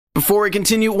Before we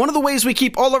continue, one of the ways we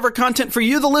keep all of our content for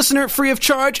you, the listener, free of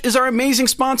charge is our amazing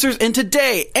sponsors, and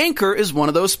today, Anchor is one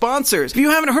of those sponsors. If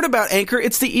you haven't heard about Anchor,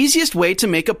 it's the easiest way to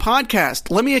make a podcast.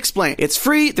 Let me explain. It's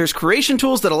free, there's creation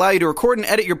tools that allow you to record and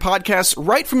edit your podcasts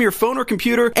right from your phone or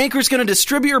computer. Anchor is going to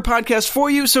distribute your podcast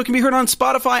for you so it can be heard on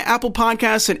Spotify, Apple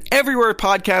Podcasts, and everywhere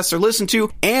podcasts are listened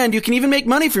to, and you can even make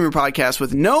money from your podcast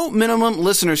with no minimum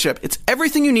listenership. It's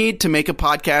everything you need to make a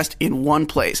podcast in one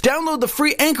place. Download the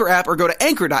free Anchor app or go to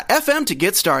anchor.fm to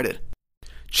get started.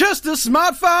 Just a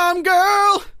smart farm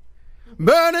girl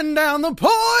burning down the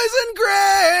poison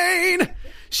grain.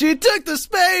 She took the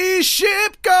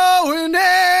spaceship going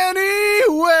anywhere.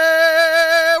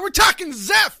 We're talking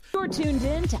Zeph. You're tuned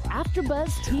in to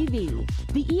AfterBuzz TV,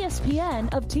 the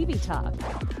ESPN of TV talk.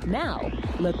 Now,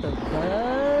 let the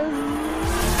buzz.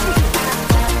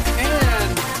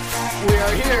 And we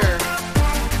are here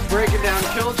breaking down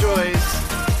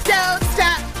Killjoys. Don't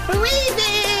Stop Believing!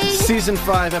 Season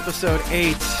 5, Episode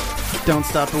 8, Don't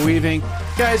Stop Believing.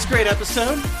 Guys, great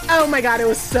episode. Oh my god, it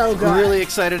was so good. Really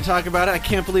excited to talk about it. I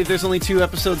can't believe there's only 2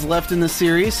 episodes left in the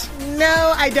series.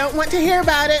 No, I don't want to hear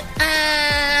about it.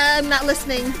 I'm not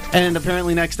listening. And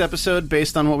apparently next episode,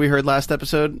 based on what we heard last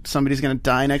episode, somebody's going to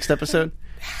die next episode.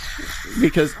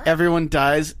 Because everyone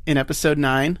dies in Episode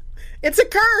 9. It's a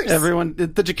curse!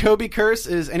 The Jacoby curse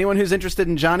is anyone who's interested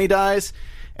in Johnny dies.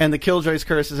 And the Killjoys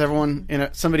curse is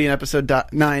somebody in Episode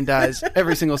 9 dies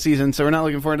every single season, so we're not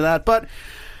looking forward to that. But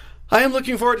I am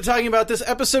looking forward to talking about this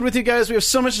episode with you guys. We have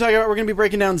so much to talk about. We're going to be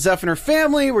breaking down Zeph and her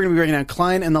family. We're going to be breaking down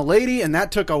Klein and the lady, and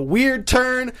that took a weird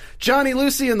turn. Johnny,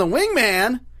 Lucy, and the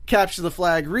wingman capture the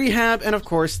flag rehab, and of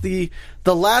course the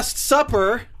Last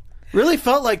Supper. Really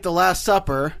felt like the Last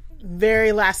Supper.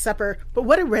 Very Last Supper. But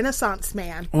what a Renaissance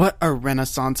man. What a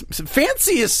Renaissance.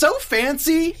 Fancy is so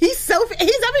fancy. He's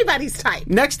everybody's type.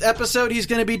 Next episode, he's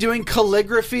going to be doing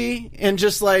calligraphy and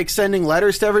just like sending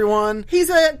letters to everyone. He's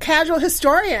a casual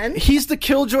historian. He's the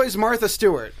Killjoys Martha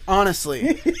Stewart,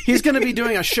 honestly. He's going to be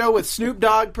doing a show with Snoop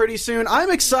Dogg pretty soon.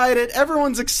 I'm excited.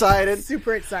 Everyone's excited.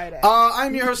 Super excited.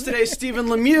 I'm your host today, Stephen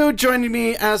Lemieux. Joining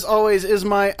me, as always, is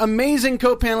my amazing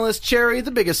co-panelist, Cherry,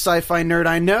 the biggest sci-fi nerd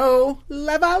I know.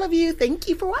 Love all of you. Thank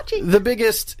you for watching. The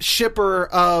biggest shipper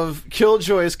of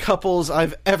Killjoys couples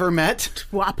I've ever met.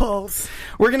 Wapples.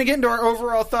 We're going to get into our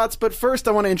overall thoughts, but first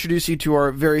I want to introduce you to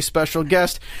our very special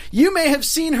guest. You may have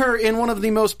seen her in one of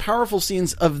the most powerful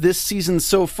scenes of this season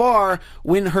so far,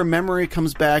 when her memory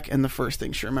comes back and the first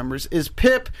thing she remembers is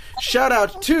Pip. Shout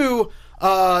out to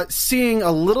seeing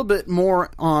a little bit more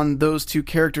on those 2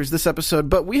 characters this episode,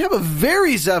 but we have a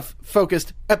very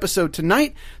Zeph-focused episode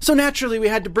tonight, so naturally we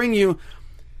had to bring you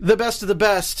the best of the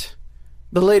best,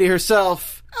 the lady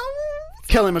herself,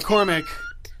 Kelly McCormick,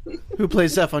 who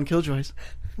plays Zeph on Killjoys.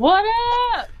 What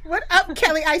up? What up,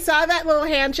 Kelly? I saw that little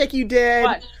handshake you did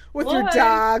with your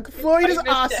dog. Floyd is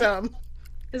awesome.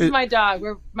 This is my dog.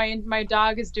 My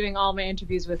dog is doing all my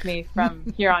interviews with me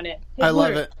from here on in. Hey, I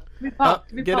love it.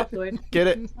 Floyd. Get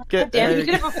it. Damn, you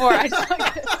did it before. I just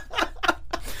like this.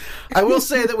 I will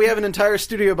say that we have an entire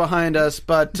studio behind us,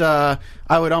 but I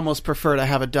would almost prefer to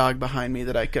have a dog behind me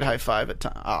that I could high five at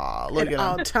times. Aw, look at him.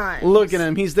 All times. Look at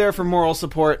him. He's there for moral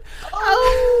support.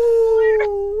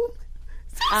 Oh.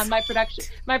 My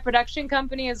production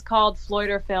company is called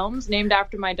Floyder Films, named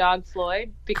after my dog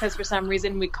Floyd, because for some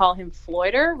reason we call him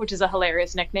Floyder, which is a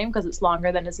hilarious nickname because it's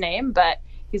longer than his name, but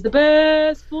he's the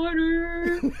best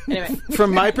Floyder. Anyway.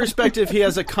 From my perspective, he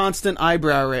has a constant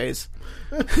eyebrow raise.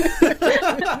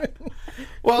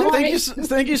 Well,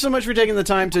 thank you so much for taking the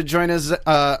time to join us,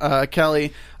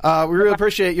 Kelly. We really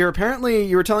appreciate it. You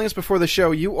were telling us before the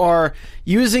show, you are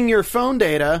using your phone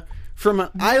data from an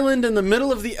island in the middle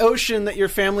of the ocean that your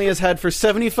family has had for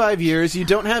 75 years. You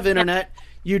don't have internet.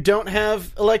 You don't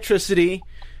have electricity.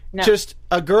 No. Just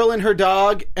a girl and her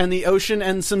dog and the ocean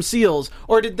and some seals.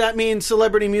 Or did that mean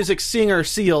celebrity music singer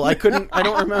seal? I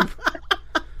don't remember.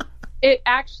 It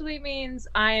actually means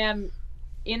I am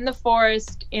in the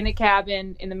forest, in a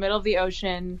cabin, in the middle of the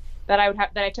ocean, that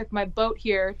I took my boat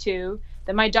here to,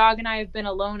 that my dog and I have been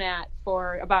alone at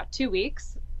for about 2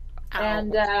 weeks. Ow.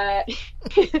 And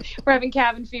we're having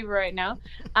cabin fever right now.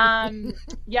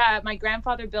 My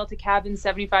grandfather built a cabin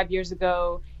 75 years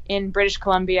ago in British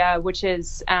Columbia, which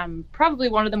is probably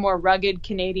one of the more rugged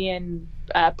Canadian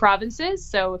provinces.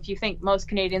 So if you think most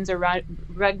Canadians are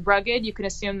rugged, you can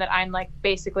assume that I'm like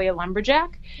basically a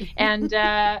lumberjack. And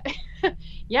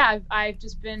I've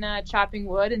just been chopping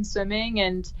wood and swimming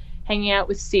and hanging out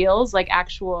with seals, like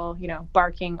actual,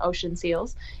 barking ocean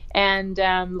seals, and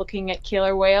looking at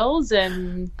killer whales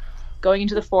and going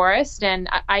into the forest, and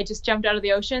I just jumped out of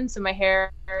the ocean, so my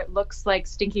hair looks like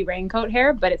stinky raincoat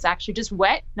hair, but it's actually just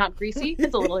wet, not greasy.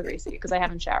 It's a little greasy because I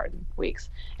haven't showered in weeks.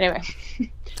 Anyway,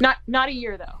 not a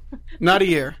year though. Not a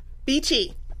year.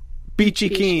 Beachy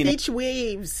Keen. Beach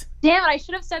waves. Damn it! I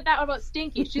should have said that about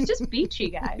Stinky. She's just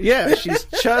beachy, guys. Yeah,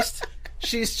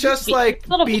 she's just like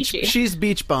beach. Beachy. She's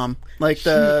beach bum, like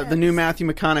the new Matthew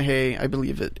McConaughey, I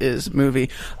believe it is,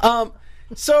 movie.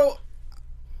 So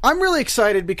I'm really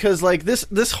excited because like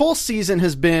this whole season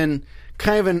has been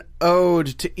kind of an ode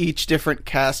to each different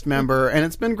cast member, and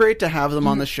it's been great to have them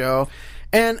on the show.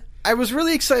 And I was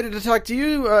really excited to talk to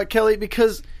you, Kelly,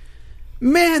 because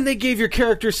man, they gave your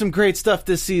character some great stuff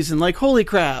this season. Like, holy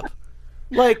crap!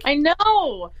 Like, I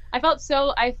know. I felt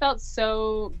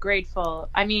so grateful.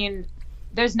 I mean,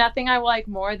 there's nothing I like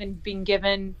more than being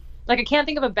given, like, I can't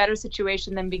think of a better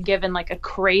situation than being given like a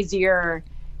crazier,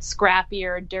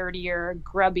 scrappier, dirtier,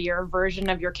 grubbier version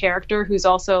of your character who's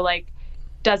also like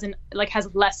doesn't like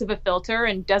has less of a filter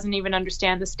and doesn't even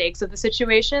understand the stakes of the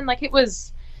situation. Like, it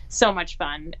was so much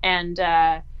fun, and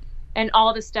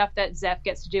all the stuff that Zeph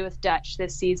gets to do with Dutch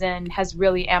this season has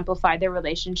really amplified their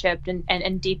relationship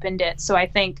and deepened it. So I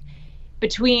think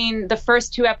between the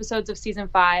first 2 episodes of season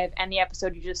 5 and the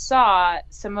episode you just saw,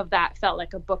 some of that felt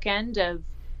like a bookend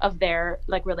of their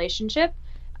like relationship.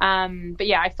 But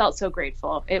yeah, I felt so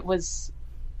grateful.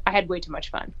 I had way too much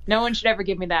fun. No one should ever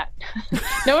give me that.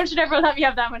 No one should ever let me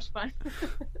have that much fun.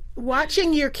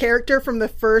 Watching your character from the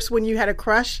first, when you had a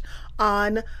crush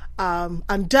on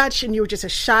Dutch and you were just a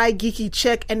shy, geeky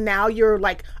chick, and now you're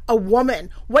like a woman.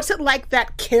 What's it like,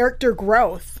 that character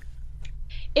growth?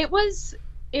 It was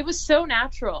so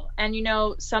natural, and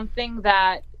something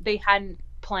that they hadn't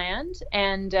planned,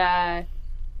 and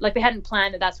like they hadn't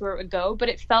planned that that's where it would go, but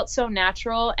it felt so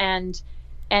natural and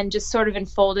just sort of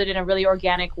unfolded in a really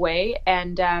organic way.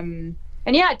 And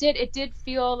yeah, it did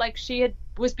feel like she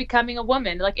was becoming a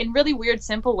woman, like in really weird,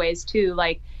 simple ways too.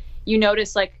 Like, you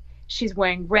notice like she's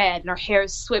wearing red and her hair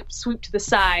is swooped to the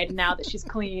side now that she's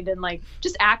cleaned, and like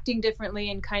just acting differently,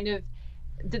 and kind of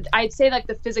I'd say like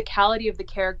the physicality of the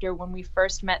character. When we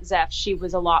first met Zeph, she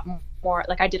was a lot more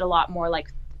like, I did a lot more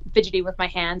like fidgety with my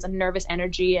hands and nervous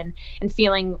energy and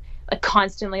feeling like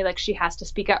constantly like she has to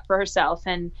speak up for herself.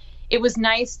 And it was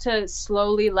nice to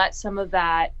slowly let some of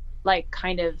that like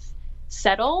kind of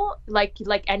settle, like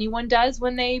anyone does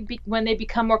when they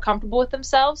become more comfortable with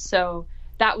themselves. So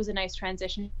that was a nice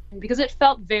transition, because it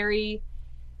felt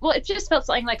it just felt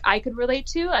something like I could relate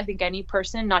to. I think any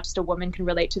person, not just a woman, can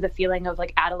relate to the feeling of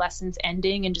like adolescence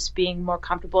ending and just being more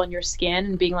comfortable in your skin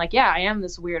and being like, yeah, I am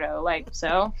this weirdo. Like,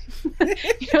 so,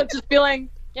 just feeling,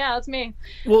 yeah, that's me.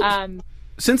 Well,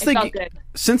 since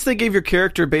they gave your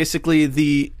character basically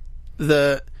the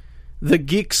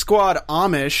Geek Squad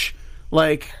Amish,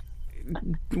 like,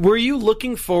 were you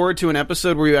looking forward to an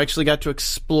episode where you actually got to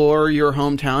explore your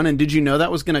hometown? And did you know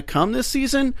that was going to come this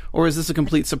season, or is this a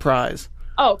complete surprise?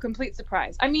 Oh, complete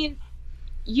surprise. I mean,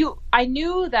 I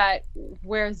knew that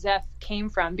where Zeph came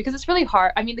from, because it's really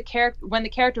hard. I mean, when the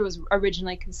character was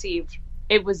originally conceived,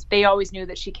 they always knew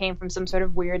that she came from some sort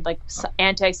of weird, like,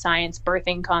 anti-science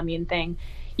birthing commune thing.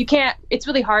 It's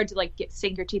really hard to like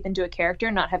sink your teeth into a character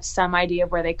and not have some idea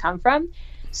of where they come from.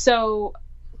 So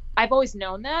I've always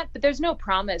known that, but there's no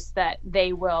promise that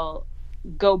they will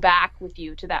go back with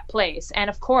you to that place. And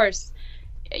of course,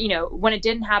 when it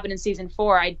didn't happen in season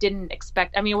 4, I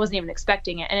wasn't even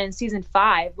expecting it. And in season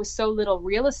 5, with so little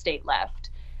real estate left,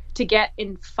 to get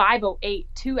in 508,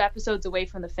 2 episodes away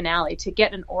from the finale, to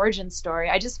get an origin story,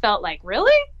 I just felt like,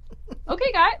 really?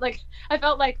 Okay, guys. Like, I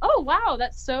felt like, oh, wow,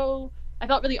 that's so... I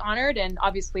felt really honored, and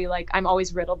obviously, like, I'm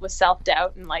always riddled with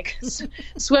self-doubt and, like,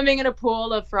 swimming in a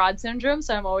pool of fraud syndrome,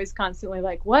 so I'm always constantly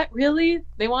like, what, really?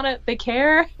 They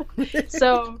care?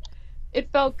 So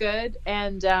it felt good,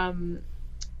 and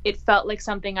it felt like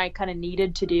something I kind of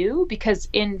needed to do, because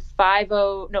in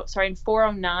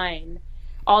 409,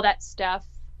 all that stuff,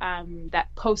 that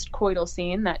post-coital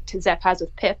scene that Zeph has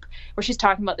with Pip, where she's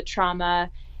talking about the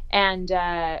trauma and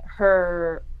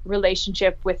her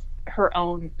relationship with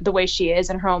the way she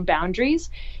is and her own boundaries.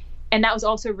 And that was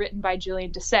also written by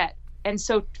Julian Doucette. And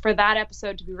so for that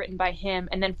episode to be written by him,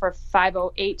 and then for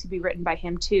 508 to be written by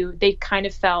him too, they kind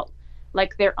of felt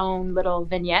like their own little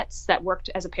vignettes that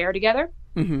worked as a pair together.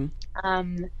 Mm-hmm.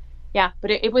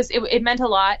 But it meant a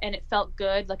lot, and it felt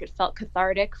good. Like, it felt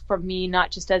cathartic for me,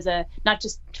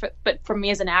 but for me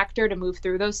as an actor to move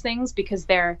through those things, because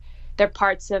they're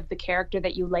parts of the character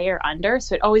that you layer under.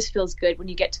 So it always feels good when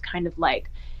you get to kind of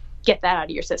like get that out of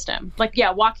your system. Like,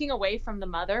 yeah, walking away from the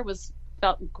mother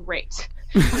felt great.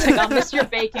 I was like, I'll miss your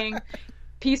baking.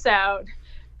 Peace out.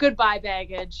 Goodbye,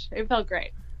 baggage. It felt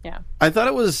great. Yeah. I thought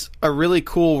it was a really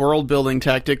cool world building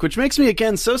tactic, which makes me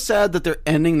again so sad that they're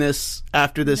ending this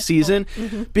after this season,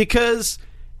 because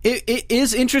it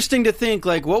is interesting to think,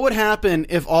 like, what would happen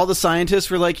if all the scientists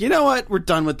were like, you know what, we're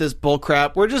done with this bull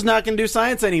crap, we're just not going to do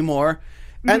science anymore,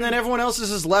 and then everyone else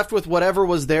is just left with whatever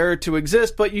was there to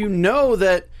exist. But you know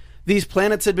that these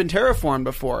planets had been terraformed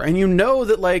before, and you know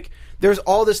that, like, there's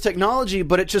all this technology,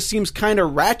 but it just seems kind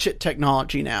of ratchet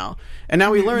technology now. And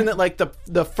now we learn that, like,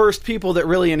 the first people that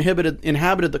really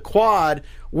inhabited the quad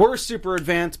were super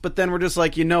advanced, but then we're just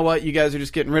like, you know what, you guys are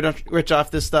just getting rich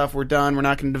off this stuff, we're done, we're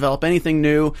not going to develop anything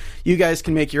new, you guys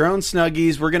can make your own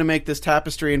Snuggies, we're going to make this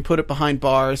tapestry and put it behind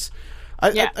bars.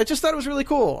 I just thought it was really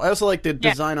cool. I also like the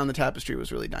design on the tapestry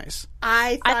was really nice.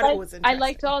 I thought it was interesting. I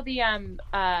liked all the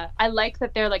I like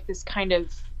that they're like this kind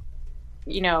of,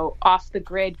 you know, off the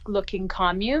grid looking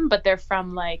commune, but they're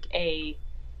from like a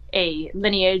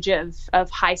lineage of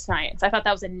high science. I thought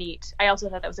that was I also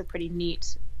thought that was a pretty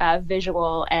neat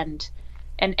visual and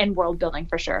world building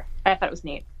for sure. I thought it was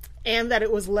neat. And that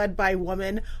it was led by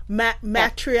women,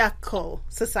 matriarchal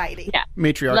society. Yeah.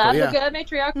 Matriarchal, Love a good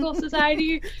matriarchal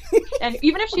society. And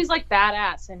even if she's like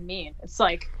badass and mean, it's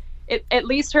like, at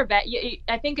least her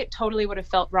I think it totally would have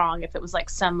felt wrong if it was like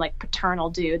some like paternal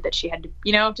dude that she had to,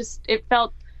 you know, just it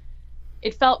felt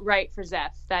right for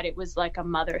Zeph that it was like a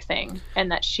mother thing,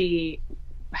 and that she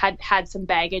had some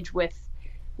baggage with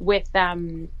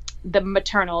the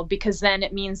maternal, because then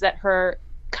it means that her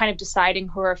kind of deciding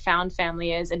who her found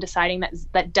family is and deciding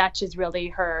that Dutch is really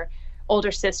her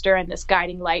older sister and this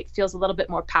guiding light feels a little bit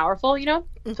more powerful, you know?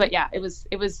 But yeah, it was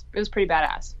pretty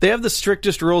badass. They have the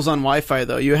strictest rules on Wi-Fi,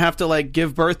 though. You have to like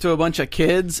give birth to a bunch of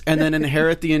kids and then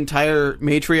inherit the entire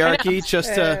matriarchy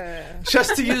just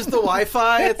to use the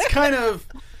Wi-Fi. It's kind of,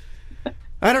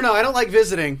 I don't know. I don't like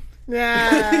visiting.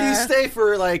 Yeah. You stay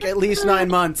for like at least 9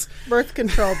 months. Birth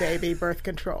control, baby. Birth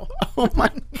control. Oh my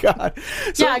God.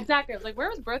 So, yeah, exactly. I was like, where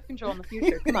was birth control in the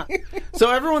future? Come on. So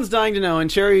everyone's dying to know, and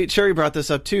Cherry brought this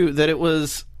up too, that it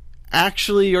was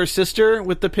actually your sister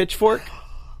with the pitchfork.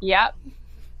 Yep.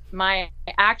 My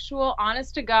actual,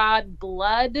 honest to God,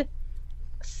 blood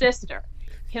sister,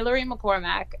 Hillary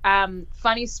McCormack.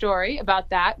 Funny story about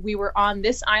that. We were on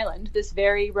this island, this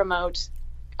very remote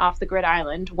off the grid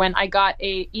island, when I got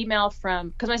a email from,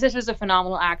 because my sister's a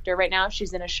phenomenal actor right now.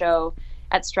 She's in a show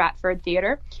at Stratford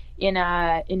Theatre in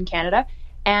Canada.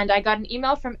 And I got an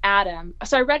email from Adam.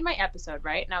 So I read my episode,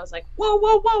 right? And I was like, whoa,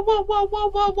 whoa, whoa, whoa, whoa, whoa,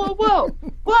 whoa, whoa, whoa,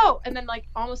 whoa. And then like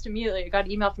almost immediately I got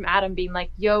an email from Adam being like,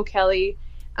 yo, Kelly,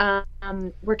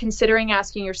 we're considering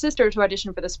asking your sister to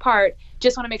audition for this part.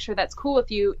 Just want to make sure that's cool with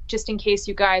you, just in case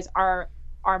you guys are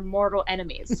mortal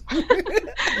enemies.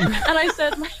 And I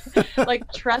said,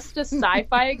 like, trust a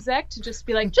sci-fi exec to just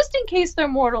be like, just in case they're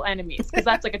mortal enemies, because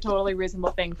that's like a totally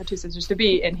reasonable thing for two sisters to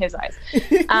be in his eyes.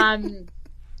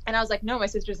 And I was like, no, my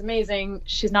sister's amazing.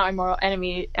 She's not my mortal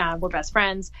enemy. We're best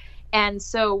friends. And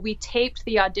so we taped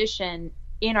the audition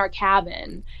in our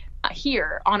cabin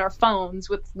here on our phones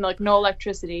with like no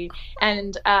electricity,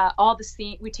 and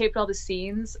we taped all the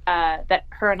scenes that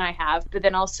her and I have, but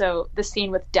then also the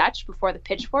scene with Dutch before the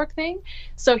pitchfork thing.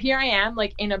 So here I am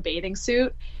like in a bathing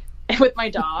suit with my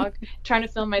dog trying to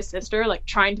film my sister, like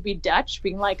trying to be Dutch,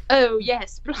 being like, oh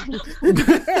yes.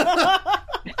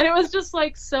 And it was just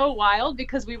like so wild,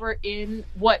 because we were in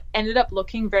what ended up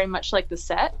looking very much like the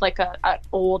set, like an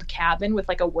old cabin with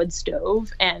like a wood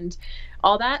stove and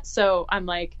all that. So I'm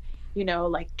like, you know,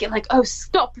 like, get like, oh,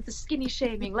 stop with the skinny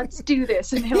shaming, let's do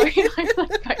this. And they were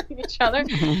like fighting each other.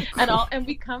 And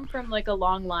we come from like a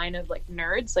long line of like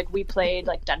nerds. Like we played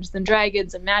like Dungeons and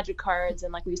Dragons and Magic cards,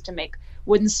 and like we used to make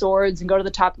wooden swords and go to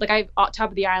the top, like top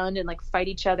of the island and like fight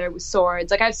each other with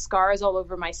swords. Like I have scars all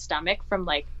over my stomach from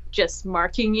like just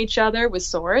marking each other with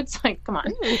swords. Like, come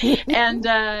on.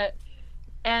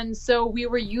 And so we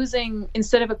were using,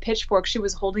 instead of a pitchfork, she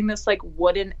was holding this like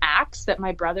wooden axe that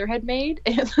my brother had made.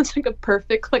 It was like a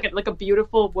perfect, like a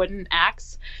beautiful wooden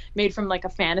axe made from like a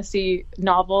fantasy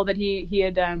novel that he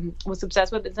had was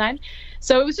obsessed with at the time.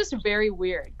 So it was just very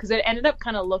weird, because it ended up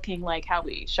kind of looking like how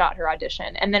we shot her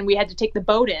audition. And then we had to take the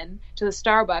boat in to the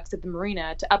Starbucks at the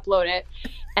marina to upload it.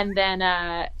 And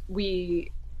then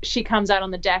she comes out on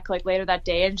the deck like later that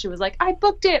day, and she was like, I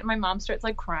booked it. And my mom starts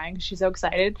like crying. She's so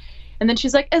excited. And then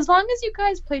she's like, as long as you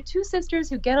guys play two sisters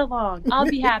who get along, I'll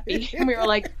be happy. And we were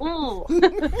like, ooh.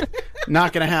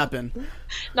 Not going to happen.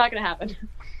 Not going to happen.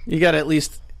 You got to at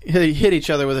least hit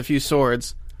each other with a few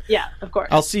swords. Yeah, of course.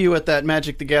 I'll see you at that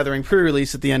Magic the Gathering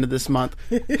pre-release at the end of this month.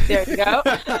 There you go.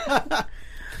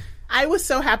 I was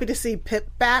so happy to see Pip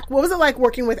back. What was it like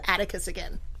working with Atticus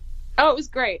again? Oh, it was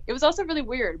great. It was also really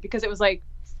weird, because it was like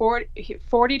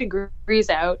 40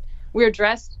 degrees out. we're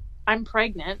dressed. I'm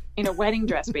pregnant in a wedding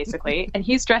dress, basically, and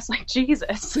he's dressed like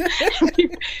Jesus.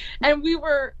 And we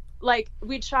were like,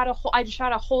 I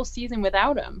shot a whole season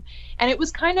without him, and it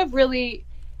was kind of really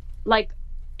like.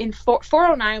 In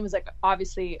 409 was like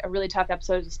obviously a really tough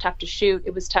episode. It was tough to shoot.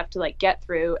 It was tough to like get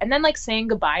through. And then like saying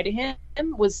goodbye to him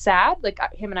was sad. Like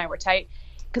him and I were tight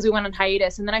because we went on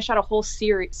hiatus. And then I shot a whole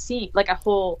a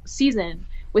whole season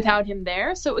without him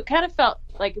there. So it kind of felt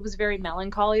like it was very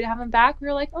melancholy to have him back. We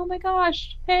were like, oh my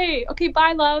gosh, hey, okay,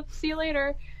 bye, love, see you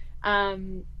later.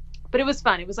 But it was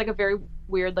fun. It was like a very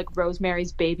weird like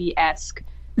Rosemary's Baby-esque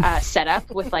setup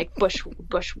with like bush.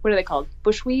 What are they called?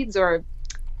 Bushweeds or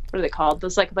what are they called?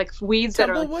 Those like weeds that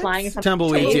are like flying in front of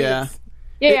tumbleweeds, yeah.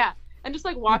 Yeah. And just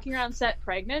like walking around set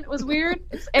pregnant was weird.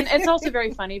 And it's also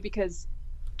very funny because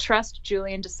trust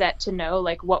Julian Doucette to know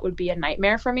like what would be a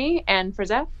nightmare for me and for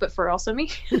Zeph, but for also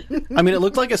me. I mean, it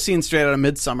looked like a scene straight out of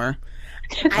Midsummer.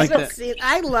 I liked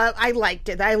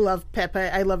it. I love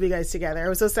Peppa. I love you guys together. I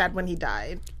was so sad when he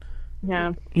died.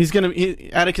 Yeah.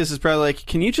 Atticus is probably like,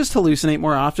 can you just hallucinate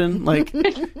more often? Like,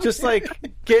 just like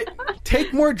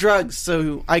take more drugs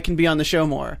so I can be on the show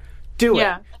more. Do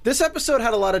it. This episode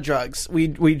had a lot of drugs. We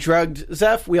drugged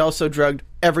Zeph. We also drugged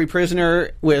every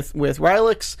prisoner with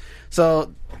Rylix.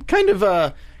 So kind of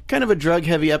a drug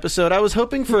heavy episode. I was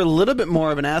hoping for a little bit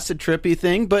more of an acid trippy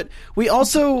thing, but we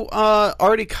also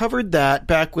already covered that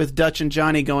back with Dutch and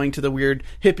Johnny going to the weird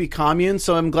hippie commune.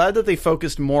 So I'm glad that they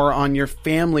focused more on your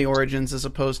family origins as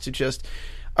opposed to just,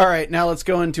 all right, now let's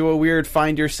go into a weird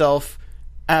find yourself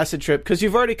acid trip, because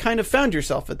you've already kind of found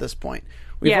yourself at this point.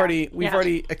 We've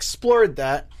already explored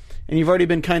that, and you've already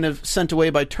been kind of sent away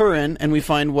by Turin, and we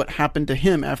find what happened to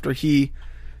him after he,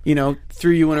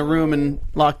 threw you in a room and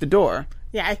locked the door.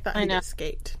 Yeah, I thought he'd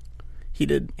escaped. He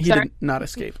did. He did not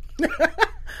escape.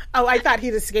 Oh, I thought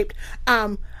he'd escaped.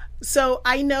 So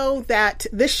I know that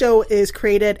this show is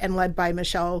created and led by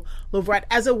Michelle Lovrette.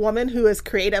 As a woman who is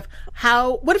creative,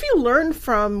 what have you learned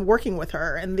from working with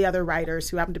her and the other writers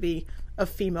who happen to be of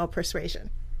female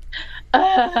persuasion?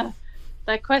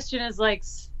 That question is like,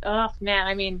 oh man.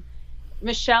 I mean,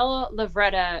 Michelle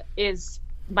Lovrette is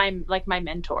my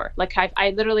mentor. Like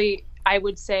I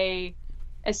would say,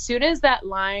 as soon as that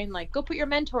line, like, go put your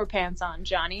mentor pants on,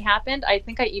 Johnny, happened, I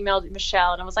think I emailed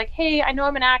Michelle and I was like, hey, I know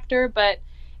I'm an actor,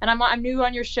 and I'm new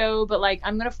on your show, but like,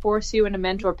 I'm going to force you into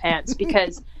mentor pants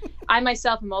because I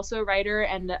myself am also a writer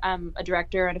and a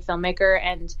director and a filmmaker,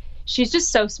 and she's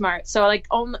just so smart. So like,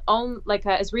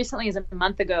 as recently as a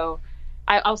month ago,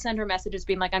 I'll send her messages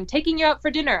being like, I'm taking you out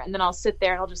for dinner. And then I'll sit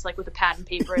there and I'll just like with a pad and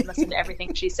paper and listen to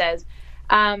everything she says.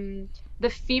 The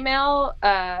female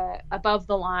above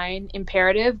the line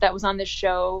imperative that was on this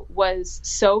show was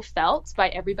so felt by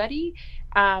everybody.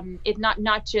 It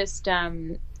not just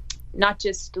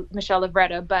Michelle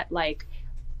Lovrette, but like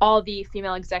all the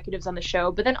female executives on the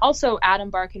show, but then also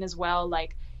Adam Barkin as well.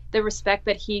 Like the respect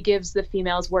that he gives the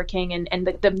females working, and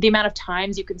the amount of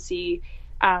times you can see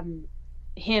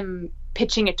him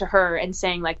pitching it to her and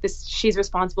saying like this, she's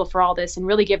responsible for all this, and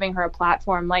really giving her a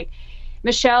platform. Like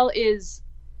Michelle is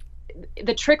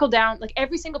the trickle down, like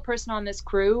every single person on this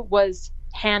crew was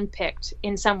handpicked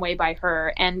in some way by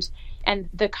her, and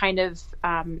the kind of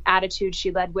attitude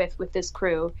she led with this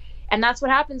crew. And that's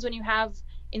what happens when you have,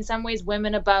 in some ways,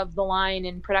 women above the line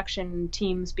in production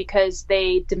teams, because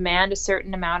they demand a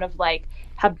certain amount of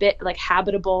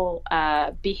habitable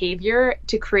behavior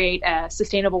to create a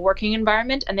sustainable working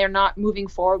environment, and they're not moving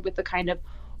forward with the kind of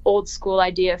old school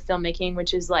idea of filmmaking,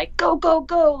 which is like go,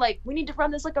 like we need to run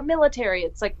this like a military.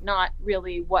 It's like not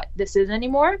really what this is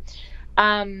anymore.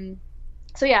 So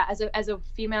yeah, as a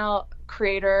female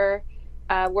creator,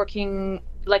 working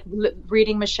like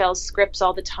reading Michelle's scripts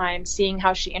all the time, seeing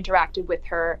how she interacted with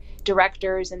her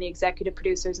directors and the executive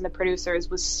producers and the producers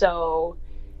was so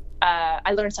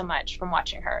I learned so much from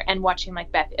watching her, and watching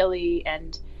like Beth Illy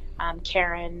and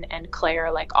Karen and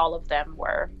Claire, like all of them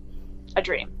were a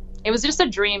dream. It was just a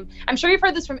dream. I'm sure you've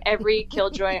heard this from every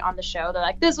Killjoy on the show. They're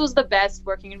like, this was the best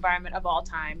working environment of all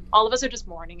time. All of us are just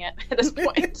mourning it at this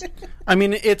point. I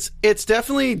mean, it's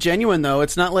definitely genuine, though.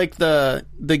 It's not like the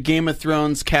Game of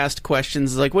Thrones cast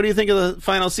questions. Like, what do you think of the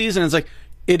final season? It's like,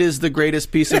 it is the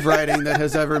greatest piece of writing that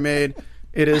has ever made.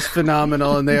 It is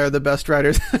phenomenal, and they are the best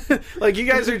writers. Like, you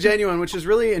guys are genuine, which is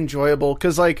really enjoyable,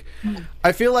 because, like,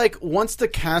 I feel like once the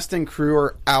cast and crew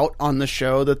are out on the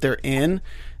show that they're in,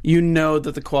 you know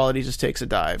that the quality just takes a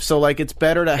dive. So, like, it's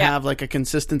better to have, like, a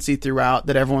consistency throughout,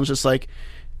 that everyone's just, like,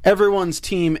 everyone's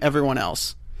team, everyone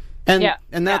else. And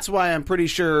that's why I'm pretty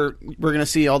sure we're going to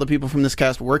see all the people from this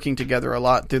cast working together a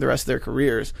lot through the rest of their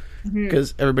careers,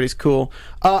 because everybody's cool.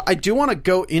 I do want to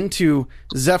go into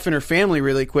Zeph and her family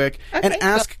really quick and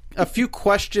ask a few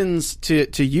questions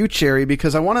to you, Cherry,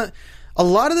 because I want to. A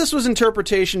lot of this was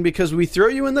interpretation because we throw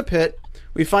you in the pit.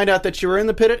 We find out that you were in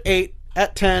the pit at 8,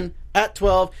 at 10, at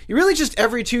 12. You really just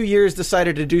every 2 years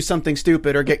decided to do something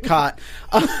stupid or get caught.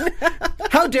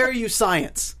 How dare you,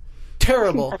 science?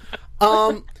 Terrible.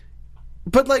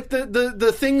 But like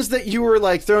the things that you were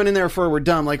like thrown in there for were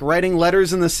dumb, like writing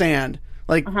letters in the sand.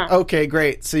 Like, okay,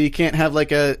 great. So you can't have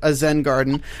like a Zen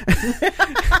garden.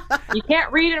 You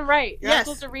can't read and write. You're not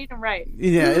supposed to read and write.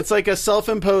 Yeah, it's like a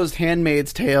self-imposed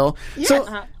Handmaid's Tale. Yes.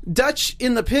 So Dutch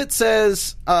in the pit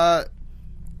says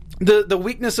the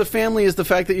weakness of family is the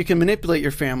fact that you can manipulate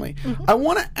your family. I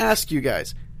want to ask you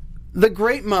guys, the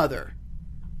Great Mother,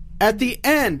 at the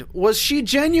end, was she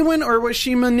genuine or was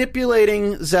she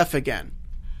manipulating Zeph again?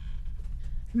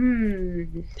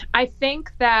 I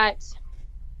think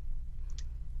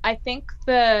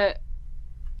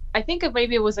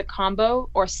maybe it was a combo,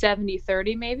 or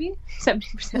 70-30 maybe,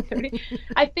 70% 30.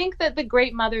 I think that the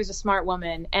Great Mother is a smart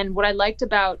woman, and what I liked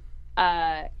about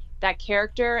that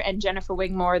character and Jennifer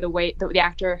Wigmore, the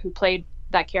actor who played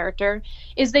that character,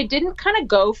 is they didn't kind of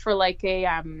go for like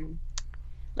a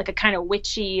kind of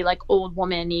witchy, like old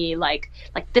woman-y, like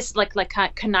this, like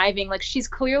conniving. Like, she's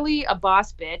clearly a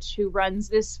boss bitch who runs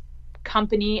this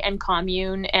company and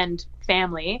commune and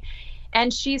family.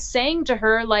 And she's saying to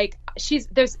her, like,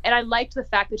 and I liked the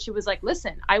fact that she was like,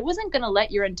 listen, I wasn't going to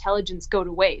let your intelligence go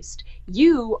to waste.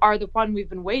 You are the one we've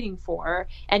been waiting for,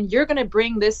 and you're going to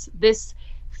bring this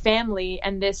family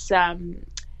and this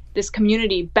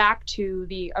community back to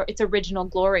its original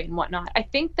glory and whatnot. I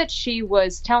think that she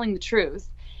was telling the truth.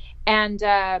 And,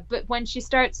 but when she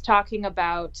starts talking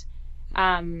about,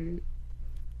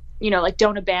 like,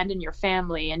 don't abandon your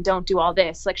family and don't do all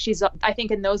this, like, I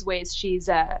think in those ways she's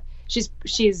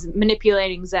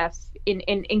manipulating Zeph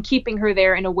in keeping her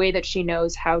there in a way that she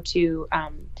knows how to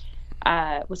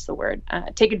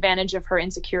take advantage of her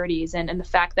insecurities and the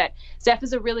fact that Zeph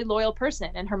is a really loyal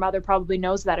person, and her mother probably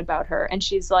knows that about her, and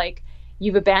she's like,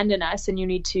 you've abandoned us and you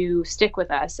need to stick with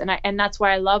us. And that's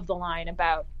why I love the line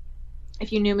about,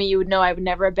 if you knew me, you would know I would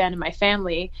never abandon my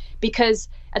family, because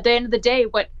at the end of the day,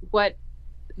 what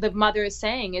the mother is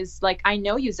saying is like, I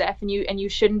know you, Zeph, and you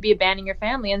shouldn't be abandoning your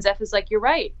family. And Zeph is like, you're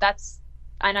right.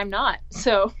 And I'm not.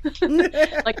 So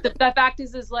like the fact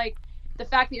is like, the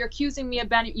fact that you're accusing me of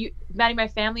abandoning my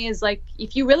family is like,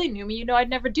 if you really knew me, you know, I'd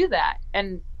never do that.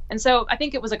 And so I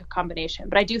think it was like a combination,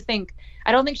 but I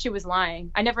don't think she was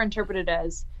lying. I never interpreted it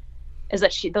as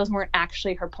that those weren't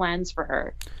actually her plans for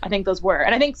her. I think those were.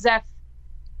 And I think Zeph,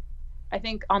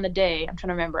 on the day, I'm trying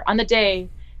to remember, on the day,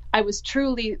 I was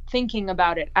truly thinking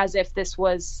about it as if this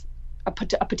was a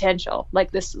potential.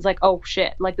 Like, this is like, oh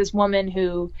shit, like this woman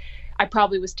who I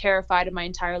probably was terrified of my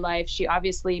entire life. She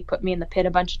obviously put me in the pit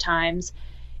a bunch of times,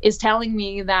 is telling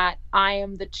me that I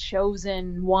am the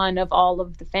chosen one of all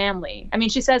of the family. I mean,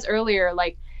 she says earlier,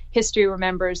 like, history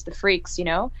remembers the freaks, you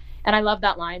know? And I love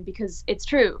that line because it's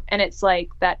true. And it's like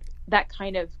that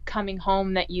kind of coming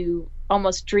home that you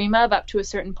almost dream of up to a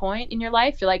certain point in your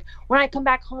life. You're like, when I come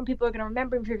back home, people are going to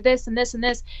remember me for this and this and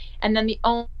this. And then the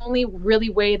only really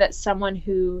way that someone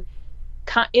who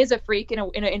is a freak in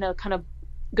a kind of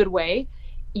good way,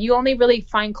 you only really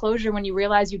find closure when you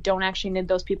realize you don't actually need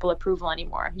those people's approval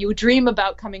anymore. You dream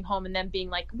about coming home and them being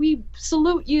like, we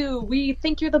salute you, we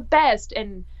think you're the best.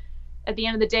 And at the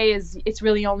end of the day, it's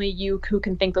really only you who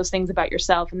can think those things about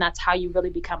yourself, and that's how you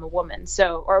really become a woman,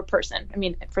 or a person. I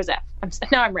mean, for Zeph,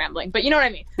 now I'm rambling, but you know what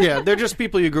I mean. Yeah, they're just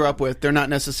people you grew up with. They're not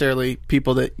necessarily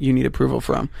people that you need approval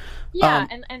from. Yeah,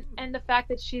 and the fact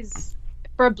that she's,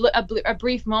 for a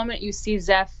brief moment, you see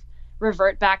Zeph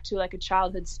revert back to like a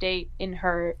childhood state in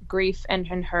her grief and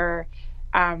in her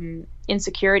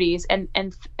insecurities,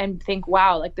 and think,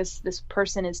 wow, like this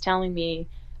person is telling me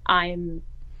I'm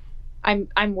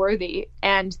worthy.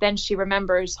 And then she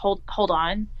remembers, hold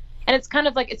on. And it's kind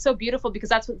of like, it's so beautiful because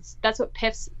that's what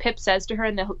Pip says to her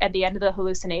at the end of the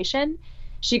hallucination.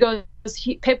 She goes,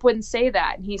 Pip wouldn't say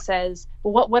that. And he says,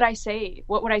 well, what would I say?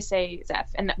 What would I say,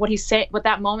 Zeph? And what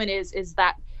that moment is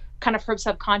that kind of her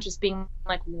subconscious being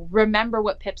like, remember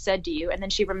what Pip said to you. And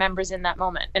then she remembers in that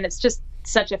moment. And it's just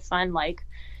such a fun, like,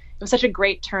 it was such a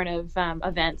great turn of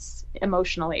events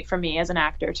emotionally for me as an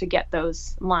actor to get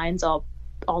those lines all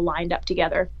lined up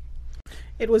together.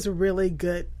 It was a really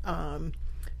good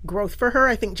growth for her.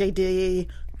 I think JD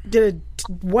did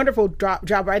a wonderful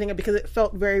job writing it because it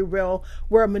felt very real,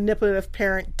 where a manipulative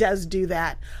parent does do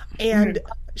that. And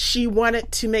she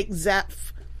wanted to make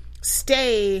Zeph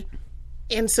stay,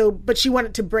 but she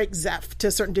wanted to break Zeph to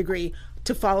a certain degree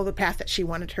to follow the path that she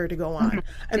wanted her to go on.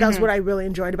 And that's what I really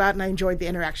enjoyed about it, and I enjoyed the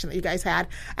interaction that you guys had.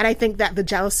 And I think that the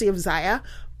jealousy of Zaya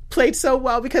played so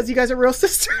well because you guys are real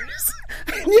sisters.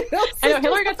 You know, I know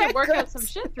Hillary got to work out some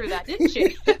shit through that, didn't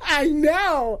she? I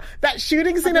know. That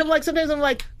shooting scene, I'm like, sometimes I'm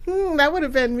like, that would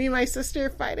have been me and my sister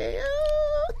fighting.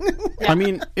 I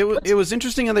mean, it was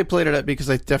interesting how they played it up, because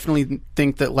I definitely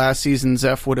think that last season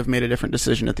Zeph would have made a different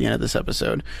decision at the end of this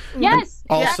episode. Yes.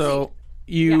 And also,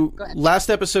 go ahead. last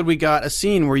episode we got a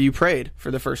scene where you prayed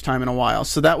for the first time in a while,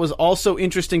 so that was also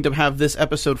interesting to have this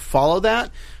episode follow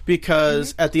that,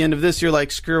 because at the end of this you're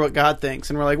like, screw what God thinks,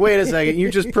 and we're like, wait a second,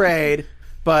 you just prayed,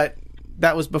 but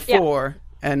that was before,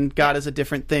 and God is a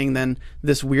different thing than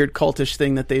this weird cultish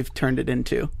thing that they've turned it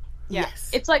into. Yes.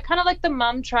 It's like kind of like the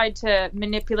mom tried to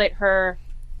manipulate her,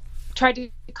 tried to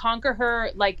conquer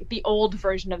her like the old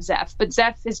version of Zeph, but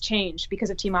Zeph has changed because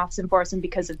of Team Opposite Force and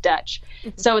because of Dutch.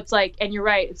 So it's like, and you're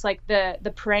right, it's like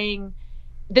the praying,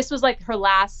 this was like her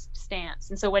last stance,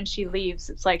 and so when she leaves,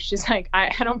 it's like she's like,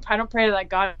 I don't pray to that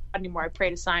God anymore, I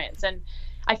pray to science. And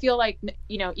I feel like,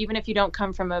 you know, even if you don't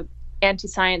come from a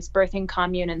anti-science birthing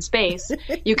commune in space,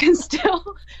 you can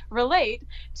still relate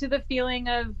to the feeling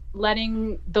of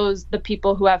letting the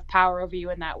people who have power over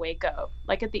you in that way go.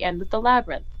 Like at the end of the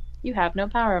labyrinth, you have no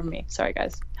power over me. Sorry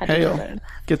guys, had to throw that in.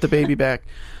 Get the baby back.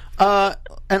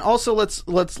 And also let's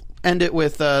end it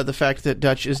with the fact that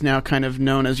Dutch is now kind of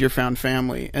known as your found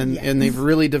family, and they've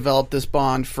really developed this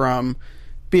bond from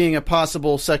being a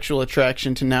possible sexual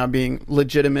attraction to now being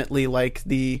legitimately like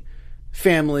the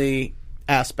family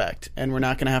aspect, and we're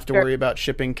not going to have to worry about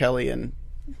shipping Kelly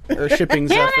or shipping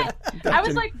Zeph. I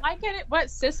was like, why can't it? What,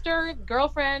 sister,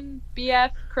 girlfriend,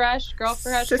 BF, crush,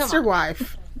 girlfriend, sister,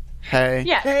 wife. Hey.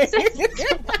 Yeah.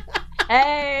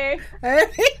 Hey.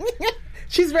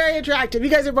 She's very attractive. You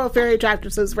guys are both very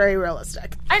attractive, so it's very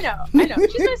realistic. I know.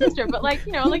 She's my sister, but like,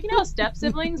 you know, step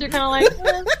siblings are kind of like,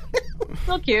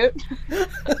 so cute.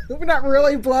 We're not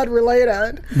really blood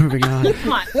related. Moving on.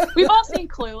 Come on. We've all seen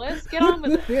Clueless. Get on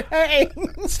with it. Hey.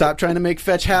 Stop trying to make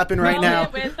fetch happen right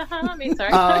now. With the homie.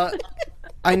 Sorry.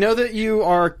 I know that you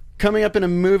are coming up in a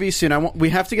movie soon. We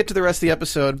have to get to the rest of the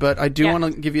episode, but I do want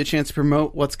to give you a chance to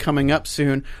promote what's coming up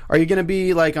soon. Are you going to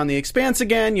be like on The Expanse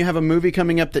again? You have a movie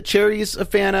coming up that Cherry's a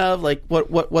fan of. Like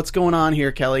what's going on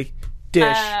here, Kelly?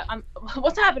 Dish.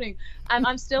 What's happening?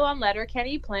 I'm still on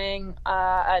Letterkenny playing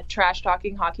a trash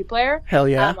talking hockey player. Hell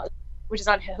yeah. Which is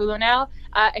on Hulu now.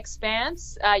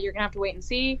 Expanse, you're gonna have to wait and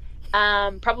see.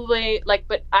 Probably like,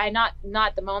 but not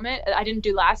at the moment. I didn't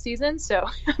do last season, so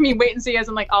I mean, wait and see as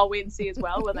in like I'll wait and see as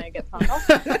well when I get phone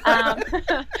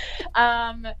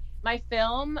call. My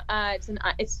film,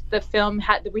 it's the film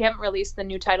we haven't released the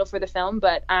new title for the film,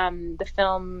 but the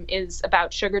film is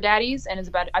about sugar daddies and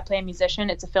I play a musician.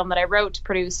 It's a film that I wrote,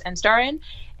 produced, and star in,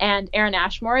 and Aaron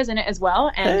Ashmore is in it as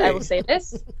well. And hey. I will say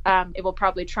this, it will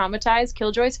probably traumatize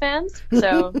Killjoys fans,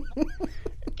 so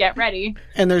get ready.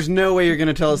 And there's no way you're going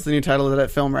to tell us the new title of that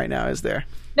film right now, is there?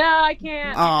 No, I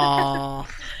can't. Aww.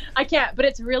 I can't, but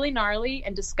it's really gnarly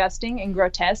and disgusting and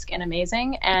grotesque and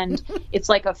amazing, and it's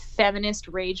like a feminist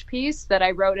rage piece that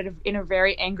I wrote in a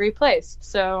very angry place.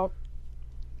 So,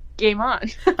 game on.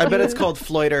 I bet it's called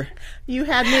Floyder. You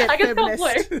had me at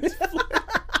feminist.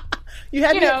 You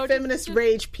had me at feminist just,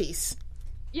 rage piece.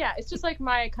 Yeah, it's just like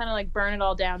my kind of like burn it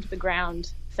all down to the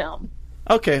ground film.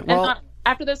 Okay, well.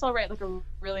 After this, I'll write like a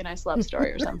really nice love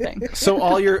story or something. So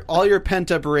all your pent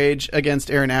up rage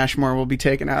against Aaron Ashmore will be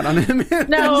taken out on him.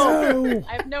 No,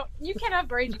 I have no. You can't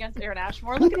have rage against Aaron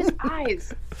Ashmore. Look at his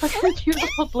eyes. Look at his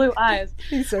beautiful blue eyes.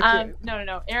 He's so cute.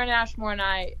 No. Aaron Ashmore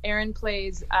and Aaron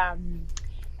plays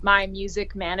my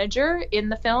music manager in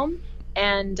the film,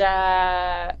 and who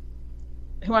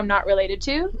I'm not related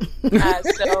to.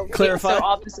 So clarify.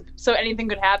 So anything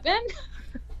could happen.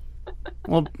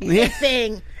 Well,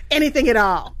 yeah. Anything at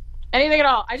all. Anything at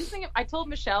all. I just think I told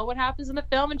Michelle what happens in the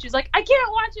film, and she's like, I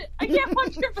can't watch it. I can't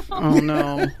watch your film. Oh,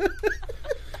 no.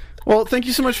 Well, thank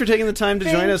you so much for taking the time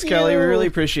to join us, Kelly. We really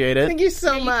appreciate it. Thank you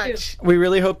so much. We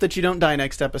really hope that you don't die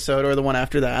next episode or the one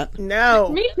after that. No.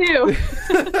 Me too.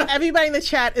 Everybody in the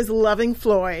chat is loving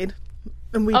Floyd,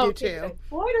 and we do too.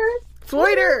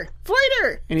 Floyder.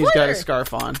 And he's got a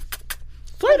scarf on.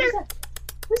 Floyder.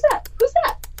 Who's that?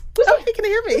 Oh, he can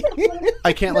hear me.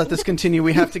 I can't let this continue.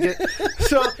 We have to get...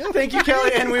 So, thank you,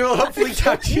 Kelly, and we will hopefully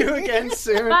talk to you again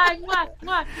soon. Bye.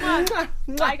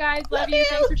 Bye, guys. Love you.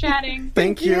 Thanks for chatting.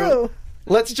 Thank you.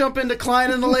 Let's jump into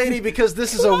Klein and the Lady, because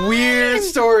this is a weird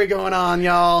story going on,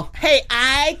 y'all. Hey,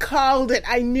 I called it.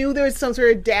 I knew there was some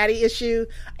sort of daddy issue,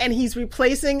 and he's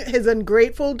replacing his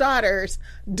ungrateful daughters,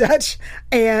 Dutch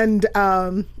and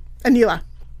Anila.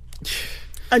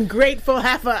 Ungrateful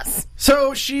half us.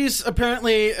 So she's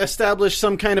apparently established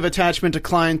some kind of attachment to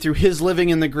Klein through his living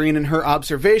in the green and her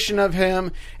observation of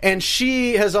him, and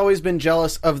she has always been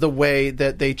jealous of the way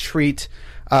that they treat,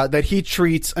 that he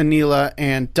treats Anila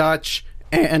and Dutch,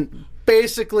 and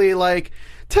basically like,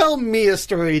 tell me a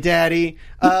story, Daddy.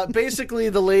 Basically,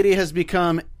 the lady has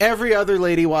become every other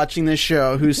lady watching this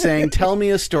show who's saying, tell me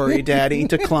a story, Daddy,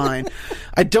 to Klein.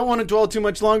 I don't want to dwell too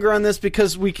much longer on this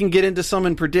because we can get into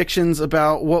some predictions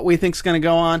about what we think is going to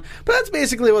go on. But that's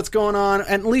basically what's going on.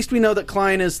 And at least we know that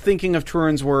Klein is thinking of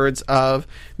Turin's words of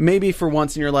maybe for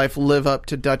once in your life, live up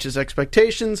to Dutch's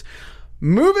expectations.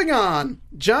 Moving on,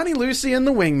 Johnny, Lucy, and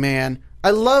the Wingman.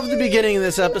 I love the beginning of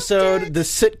this episode, the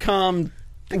sitcom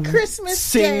Christmas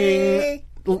singing.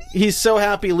 Day. He's so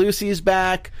happy Lucy's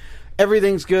back.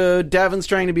 Everything's good. Davin's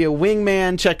trying to be a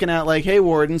wingman, checking out like, hey,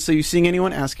 Warden, so you seeing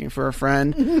anyone asking for a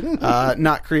friend?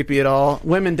 Not creepy at all.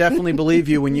 Women definitely believe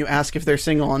you when you ask if they're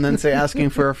single and then say asking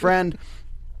for a friend.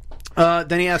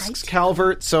 Then he asks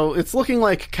Calvert, so it's looking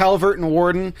like Calvert and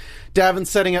Warden. Davin's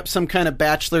setting up some kind of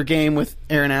bachelor game with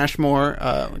Aaron Ashmore.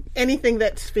 Anything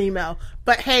that's female.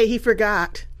 But hey, he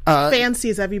forgot. Fancy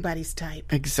is everybody's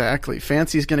type. Exactly.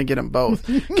 Fancy's going to get them both.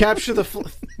 Capture the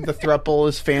thruple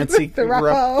is Fancy,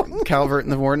 Calvert,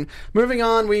 and the Warden. Moving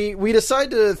on, we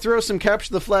decide to throw some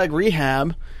Capture the Flag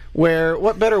rehab, where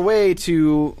what better way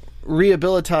to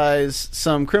rehabilitize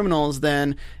some criminals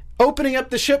than opening up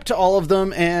the ship to all of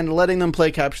them and letting them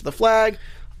play Capture the Flag.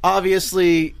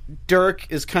 Obviously, Dirk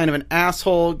is kind of an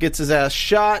asshole, gets his ass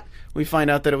shot. We find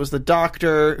out that it was the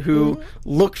doctor who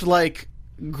looked like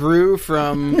Gru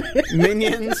from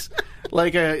Minions,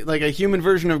 like a human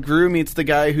version of Gru meets the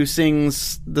guy who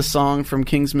sings the song from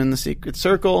Kingsman: The Secret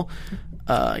Circle.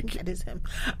 That is him.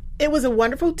 It was a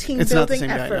wonderful team it's not the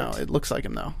building same effort. guy, no. It looks like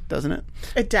him though, doesn't it?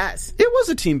 It does. It was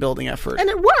a team building effort, And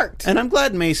it worked. and I'm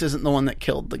glad Mace isn't the one that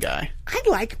killed the guy. I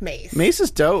like Mace. Mace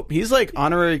is dope. He's like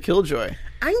honorary Killjoy.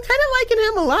 I'm kind of liking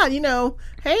him a lot. You know,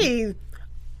 hey,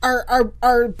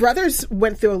 our brothers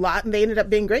went through a lot, and they ended up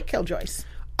being great Killjoys.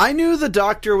 I knew the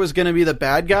doctor was going to be the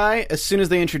bad guy as soon as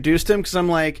they introduced him, because I'm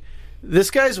like,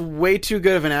 this guy's way too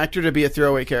good of an actor to be a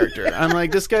throwaway character. I'm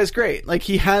like, this guy's great. Like,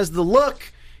 he has the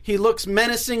look. He looks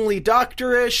menacingly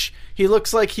doctorish. He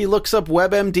looks like he looks up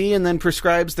WebMD and then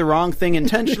prescribes the wrong thing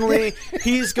intentionally.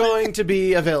 He's going to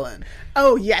be a villain.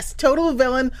 Oh, yes. Total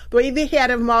villain. The way they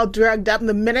had him all drugged up, and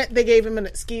the minute they gave him an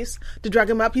excuse to drug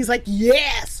him up, he's like,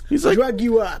 yes, He's like, drug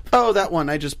you up. Oh, that one.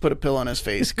 I just put a pill on his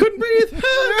face. Couldn't breathe.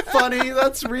 Funny.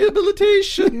 That's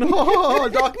rehabilitation. Oh,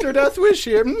 Dr. Death Wish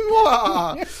here.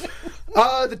 The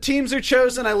teams are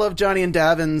chosen. I love Johnny and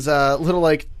Davin's little,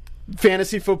 like,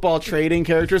 fantasy football trading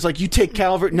characters. Like, you take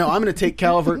Calvert. No, I'm going to take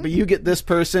Calvert, but you get this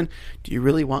person. Do you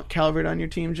really want Calvert on your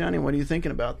team, Johnny? What are you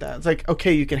thinking about that? It's like,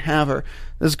 okay, you can have her.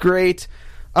 That's great.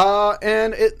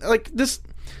 And it, like, this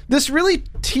really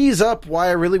tees up why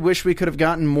I really wish we could have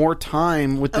gotten more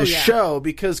time with this show,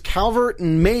 because Calvert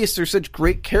and Mace are such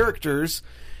great characters,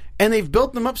 and they've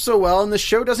built them up so well, and the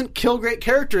show doesn't kill great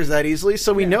characters that easily,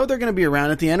 so we know they're going to be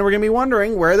around at the end, and we're going to be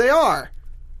wondering where they are.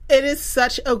 It is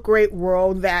such a great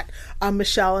world that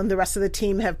Michelle and the rest of the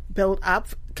team have built up,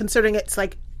 considering it's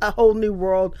like a whole new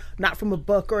world, not from a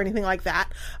book or anything like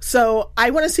that. So I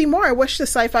want to see more. I wish the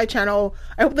Sci-Fi Channel,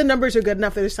 I hope the numbers are good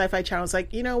enough that the Sci-Fi Channel's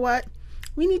like, you know what?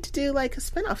 We need to do like a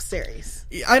spin-off series.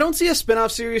 I don't see a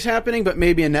spin-off series happening, but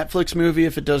maybe a Netflix movie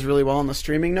if it does really well in the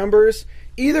streaming numbers.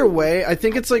 Either way, I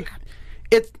think it's like,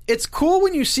 it's cool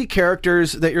when you see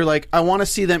characters that you're like, I want to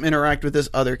see them interact with this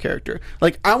other character.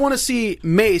 Like, I want to see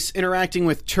Mace interacting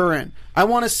with Turin. I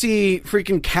want to see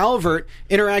freaking Calvert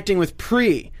interacting with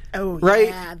Pre. Oh, right?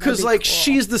 yeah. Because, like, cool.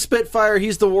 she's the Spitfire,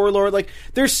 he's the Warlord. Like,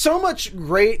 there's so much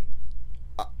great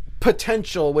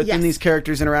potential within these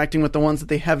characters interacting with the ones that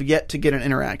they have yet to get an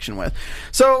interaction with.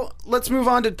 So, let's move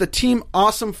on to the Team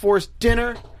Awesome Force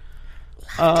dinner.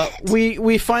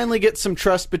 We finally get some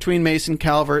trust between Mace and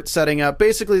Calvert setting up.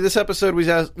 Basically, this episode we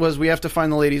have to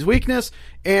find the lady's weakness,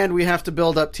 and we have to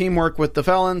build up teamwork with the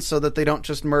felons so that they don't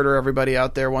just murder everybody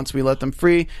out there once we let them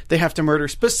free. They have to murder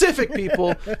specific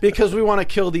people because we want to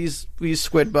kill these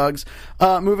squid bugs.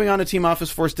 Moving on to Team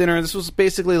Office Force dinner. This was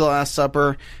basically the Last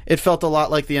Supper. It felt a lot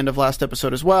like the end of last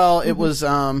episode as well. It was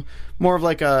more of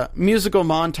like a musical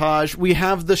montage. We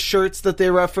have the shirts that they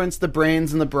reference, the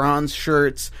brains and the bronze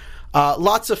shirts.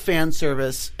 Lots of fan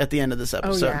service at the end of this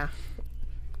episode. Oh, yeah.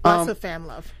 Lots of fan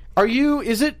love.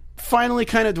 Is it finally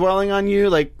kind of dwelling on you,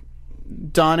 like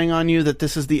dawning on you that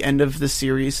this is the end of the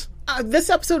series? This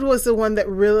episode was the one that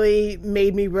really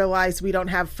made me realize we don't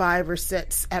have 5 or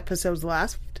 6 episodes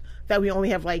left, that we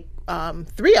only have like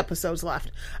 3 episodes left.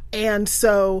 And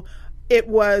so it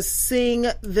was seeing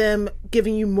them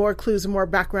giving you more clues and more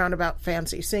background about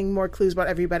Fancy, seeing more clues about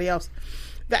everybody else.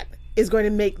 That is going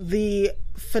to make the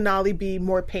finale be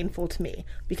more painful to me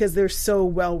because they're so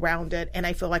well-rounded and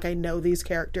I feel like I know these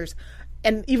characters.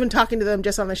 And even talking to them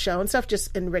just on the show and stuff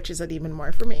just enriches it even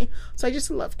more for me. So I just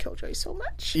love Killjoy so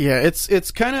much. Yeah,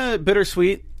 it's kind of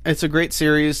bittersweet. It's a great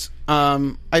series.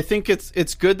 I think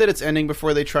it's good that it's ending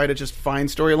before they try to just find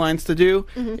storylines to do.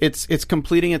 Mm-hmm. It's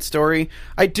completing its story.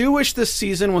 I do wish this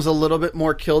season was a little bit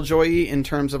more Killjoy-y in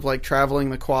terms of like traveling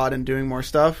the quad and doing more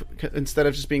stuff instead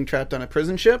of just being trapped on a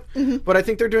prison ship. Mm-hmm. But I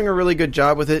think they're doing a really good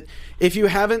job with it. If you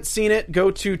haven't seen it,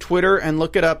 go to Twitter and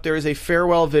look it up. There is a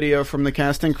farewell video from the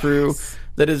cast and crew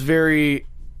that is very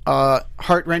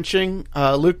heart-wrenching.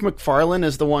 Luke McFarlane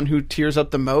is the one who tears up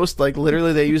the most. Like,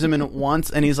 literally, they use him in it once,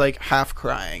 and he's, like, half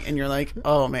crying. And you're like,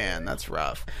 oh, man, that's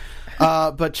rough.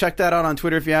 But check that out on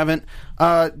Twitter if you haven't.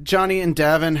 Johnny and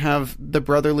Davin have the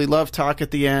brotherly love talk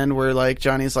at the end where, like,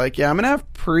 Johnny's like, yeah, I'm going to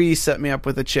have Pri set me up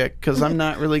with a chick because I'm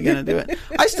not really going to do it.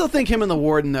 I still think him and the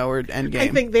Warden, though, are endgame. I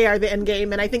think they are the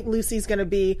endgame, and I think Lucy's going to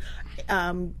be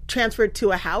transferred to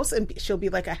a house, and she'll be,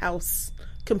 like, a house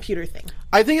computer thing.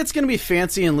 I think it's going to be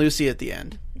Fancy and Lucy at the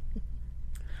end.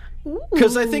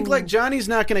 Because I think, like, Johnny's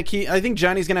not going to keep... I think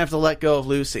Johnny's going to have to let go of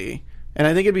Lucy. And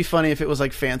I think it'd be funny if it was,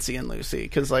 like, Fancy and Lucy.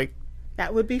 Because, like...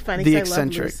 That would be funny because I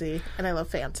love Lucy and I love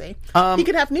Fancy. He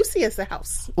could have Lucy as the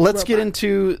house Let's get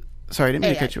into... Sorry, I didn't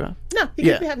mean to cut you off. No, he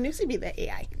could have Lucy be the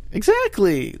AI.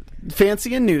 Exactly.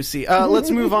 Fancy and Lucy. Let's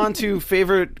move on to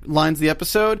favorite lines of the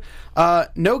episode.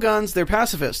 No guns, they're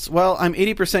pacifists. Well, I'm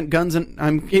 80% guns and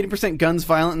I'm 80% guns,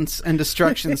 violence, and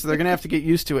destruction, so they're gonna have to get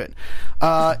used to it.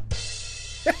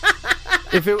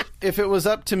 If it was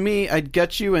up to me, I'd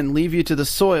gut you and leave you to the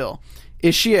soil.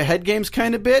 Is she a head games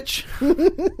kind of bitch?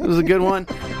 That was a good one.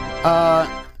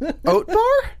 Oat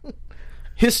bar?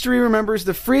 History remembers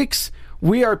the freaks.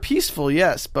 We are peaceful,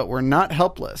 yes, but we're not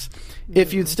helpless.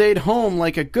 If you'd stayed home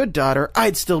like a good daughter,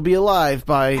 I'd still be alive,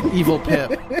 by Evil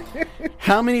Pip.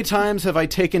 How many times have I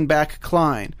taken back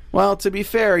Klein? Well, to be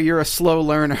fair, you're a slow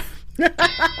learner.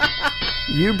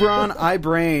 You brawn, I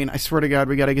brain. I swear to God,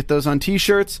 we got to get those on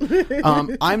t-shirts.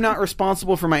 I'm not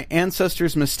responsible for my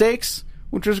ancestors' mistakes,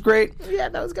 which was great. Yeah,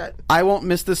 that was good. I won't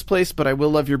miss this place, but I will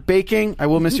love your baking. I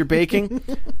will miss your baking.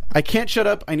 I can't shut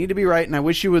up. I need to be right, and I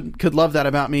wish you could love that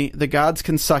about me. The gods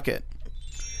can suck it.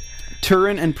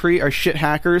 Turin and Pri are shit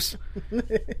hackers.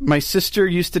 My sister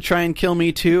used to try and kill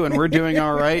me, too, and we're doing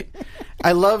all right.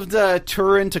 I loved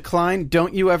Turin to Klein.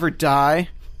 Don't you ever die.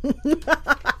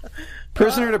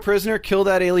 Prisoner to prisoner, kill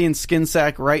that alien skin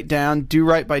sack right down. Do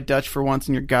right by Dutch for once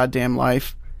in your goddamn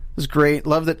life. It was great.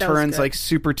 Love that Turin's like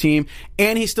super team,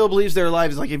 and he still believes they're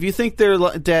alive. He's like, if you think they're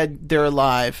dead, they're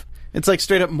alive. It's like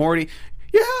straight up Morty.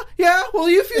 Yeah. Well,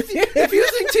 if you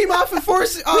think Team Awesome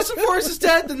Force is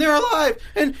dead, then they're alive.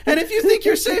 And if you think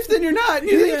you're safe, then you're not. And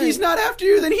you think he's not after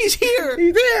you, then he's here.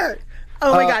 He's there.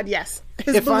 Oh my God, yes.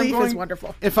 His belief is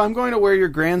wonderful. If I'm going to wear your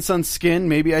grandson's skin,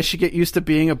 maybe I should get used to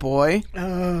being a boy.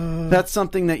 That's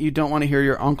something that you don't want to hear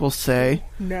your uncle say.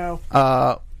 No.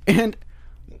 And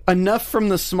enough from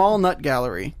the small nut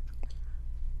gallery.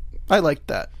 I liked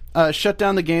that. Shut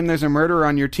down the game. There's a murderer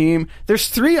on your team. There's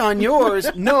 3 on yours.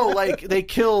 No, like they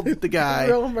killed the guy.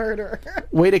 Real murder.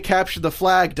 Way to capture the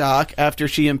flag, Doc, after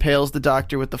she impales the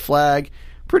doctor with the flag.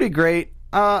 Pretty great.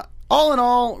 All in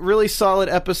all, really solid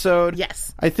episode.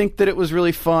 Yes. I think that it was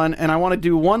really fun, and I want to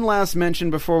do one last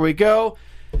mention before we go.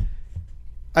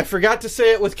 I forgot to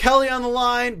say it with Kelly on the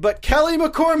line, but Kelly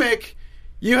McCormick,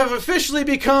 you have officially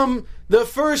become the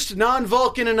first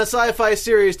non-Vulcan in a sci-fi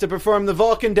series to perform the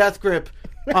Vulcan Death Grip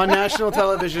on national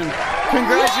television.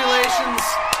 Congratulations.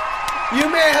 You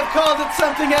may have called it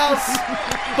something else,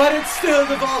 but it's still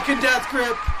the Vulcan Death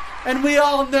Grip. And we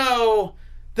all know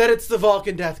that it's the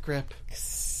Vulcan Death Grip.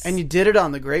 And you did it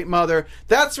on the Great Mother.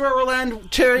 That's where we'll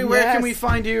end. Cherry, where can we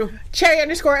find you?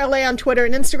 Cherry_LA on Twitter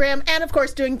and Instagram, and of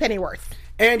course doing Pennyworth.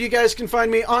 And you guys can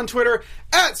find me on Twitter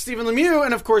at Stephen Lemieux,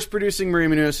 and of course producing Maria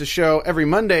Menounos' show every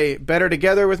Monday, Better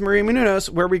Together with Maria Menounos,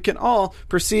 where we can all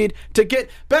proceed to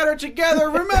get better together.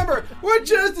 Remember, we're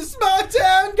just a small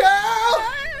town girl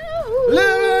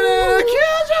living in a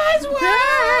Killjoy's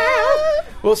world.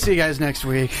 We'll see you guys next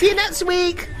week. See you next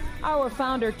week. Our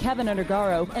founder, Kevin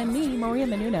Undergaro, and me, Maria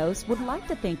Menounos, would like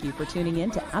to thank you for tuning in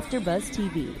to AfterBuzz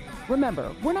TV.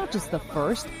 Remember, we're not just the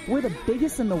first, we're the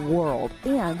biggest in the world,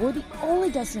 and we're the only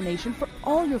destination for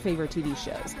all your favorite TV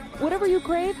shows. Whatever you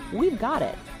crave, we've got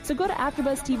it. So go to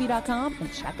AfterBuzzTV.com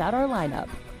and check out our lineup.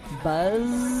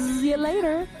 Buzz you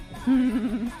later.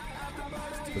 The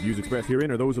views expressed herein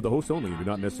are those of the hosts only and do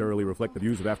not necessarily reflect the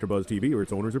views of AfterBuzz TV or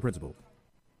its owners or principals.